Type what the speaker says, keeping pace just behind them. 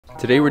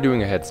Today we're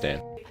doing a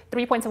headstand.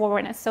 3 points of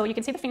awareness. So you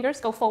can see the fingers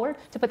go forward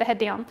to put the head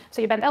down.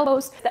 So you bend the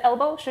elbows. The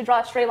elbow should draw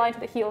a straight line to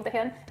the heel of the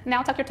hand.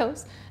 Now tuck your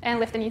toes and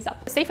lift the knees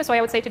up. The safest way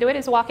I would say to do it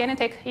is walk in and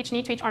take each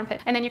knee to each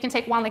armpit. And then you can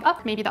take one leg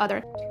up, maybe the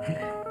other.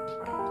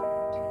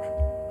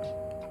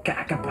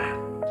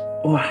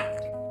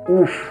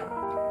 Oof.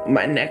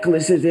 My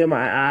necklace is in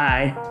my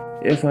eye.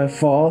 If I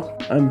fall,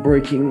 I'm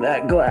breaking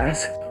that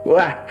glass.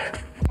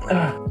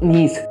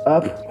 Knees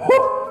up.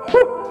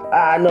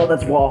 No,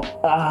 that's wall.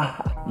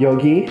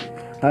 Yogi,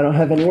 I don't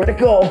have anywhere to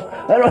go.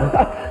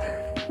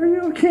 Are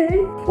you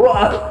okay?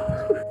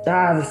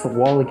 That's the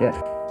wall again.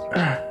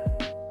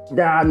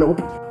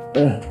 Nope.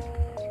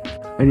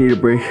 I need a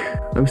break.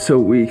 I'm so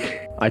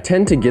weak. I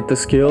tend to get the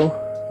skill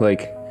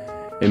like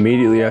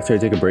immediately after I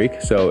take a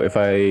break. So if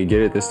I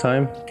get it this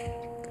time,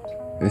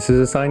 this is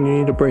a sign you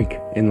need a break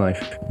in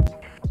life.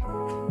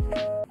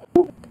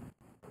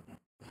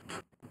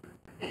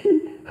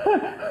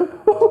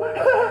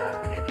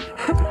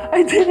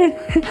 I did it!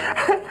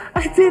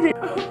 I did it!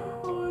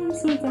 Oh, I'm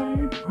so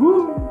tired.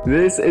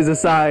 This is a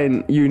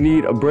sign you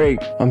need a break.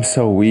 I'm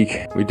so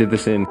weak. We did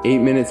this in 8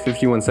 minutes,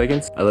 51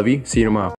 seconds. I love you. See you tomorrow.